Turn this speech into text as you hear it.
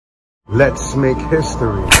Let's make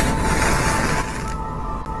history.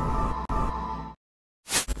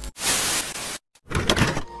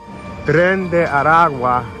 Tren De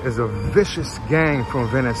Aragua is a vicious gang from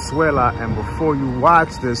Venezuela, and before you watch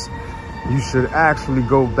this, you should actually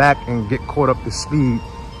go back and get caught up to speed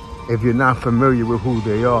if you're not familiar with who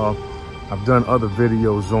they are. I've done other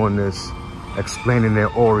videos on this, explaining their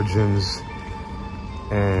origins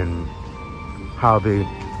and how they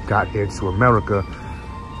got here to America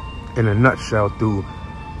in a nutshell through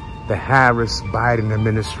the Harris-Biden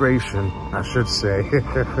administration, I should say.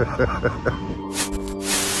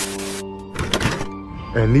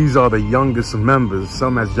 And these are the youngest members,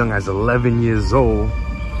 some as young as 11 years old,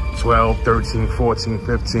 12, 13, 14,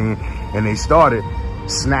 15, and they started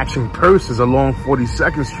snatching purses along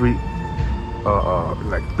 42nd Street,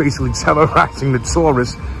 like basically terrorizing the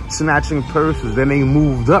tourists, snatching purses. Then they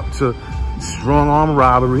moved up to strong arm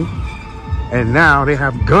robbery, and now they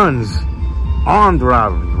have guns, armed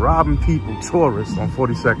robbery, robbing people, tourists on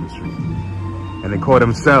 42nd Street. And they call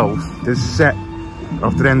themselves, this set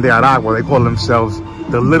of Tren De Aragua, they call themselves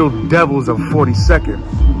the Little Devils of 42nd,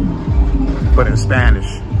 but in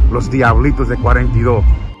Spanish, Los Diablitos de 42.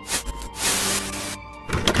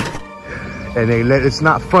 And it's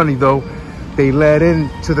not funny though, they let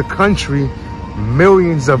into the country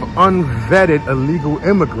millions of unvetted illegal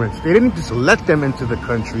immigrants. They didn't just let them into the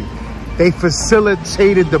country, they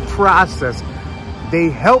facilitated the process. They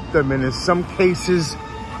helped them, and in some cases,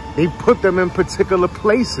 they put them in particular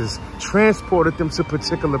places, transported them to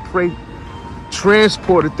particular places.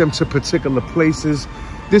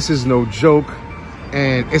 This is no joke,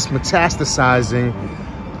 and it's metastasizing.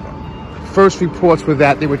 First reports were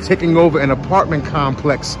that they were taking over an apartment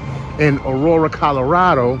complex in Aurora,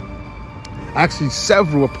 Colorado. Actually,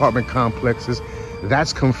 several apartment complexes.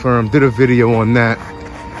 That's confirmed. Did a video on that.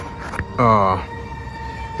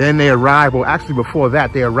 Then they arrived, well, actually before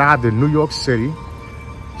that, they arrived in New York City.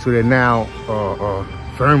 So they're now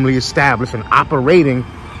firmly established and operating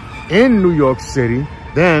in New York City.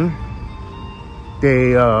 Then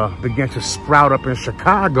they began to sprout up in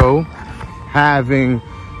Chicago, having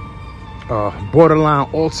borderline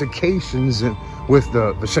altercations with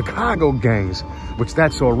the Chicago gangs, which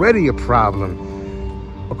that's already a problem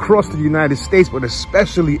across the United States, but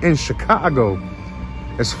especially in Chicago,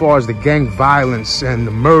 as far as the gang violence and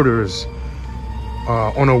the murders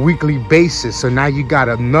on a weekly basis. So now you got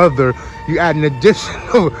you add an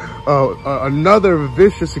additional, another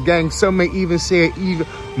vicious gang. Some may even say an even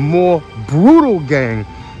more brutal gang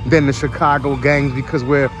than the Chicago gangs, because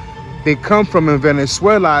where they come from in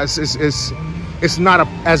Venezuela, it's not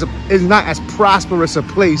as prosperous a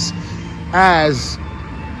place as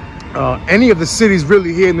any of the cities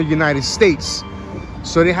really here in the United States.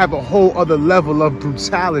 So they have a whole other level of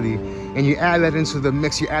brutality, and you add that into the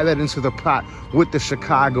mix, you add that into the pot with the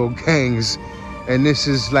Chicago gangs, and this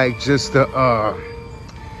is like just a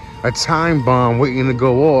time bomb waiting to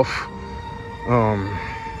go off.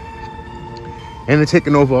 And they're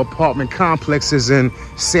taking over apartment complexes in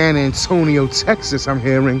San Antonio, Texas, I'm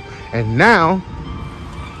hearing. And now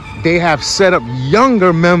they have set up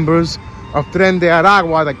younger members of Tren De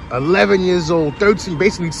Aragua, like 11 years old, 13,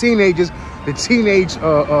 basically teenagers. The teenage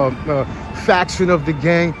faction of the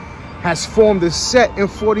gang has formed a set in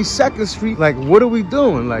 42nd Street. Like, what are we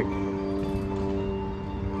doing? Like,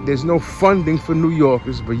 there's no funding for New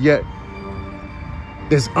Yorkers, but yet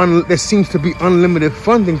there seems to be unlimited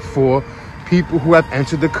funding for people who have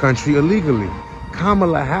entered the country illegally.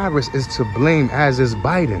 Kamala Harris is to blame, as is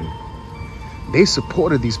Biden. They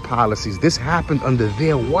supported these policies. This happened under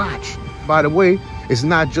their watch. By the way, it's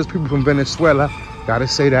not just people from Venezuela. Gotta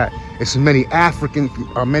say that. It's many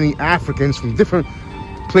Africans from different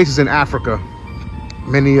places in Africa.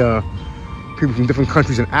 Many people from different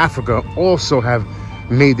countries in Africa also have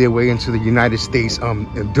made their way into the United States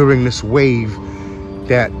during this wave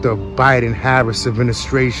that the Biden-Harris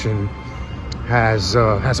administration has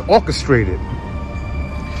orchestrated.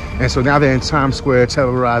 And so now they're in Times Square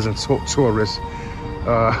terrorizing tourists.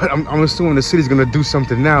 I'm assuming the city's gonna do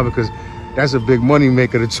something now, because that's a big money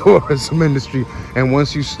maker, the tourism industry. And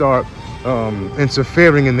once you start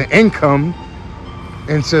interfering in the income,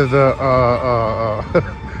 into the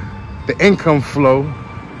the income flow,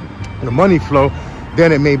 the money flow,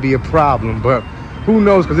 then it may be a problem. But who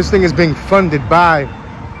knows, because this thing is being funded by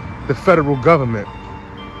the federal government.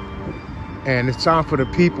 And it's time for the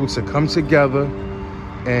people to come together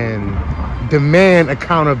and demand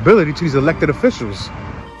accountability to these elected officials.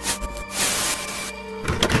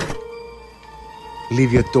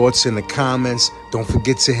 Leave your thoughts in the comments. Don't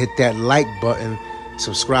forget to hit that like button.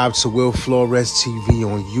 Subscribe to WillFloresTV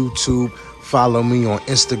on YouTube. Follow me on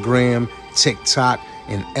Instagram, TikTok,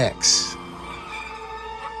 and X.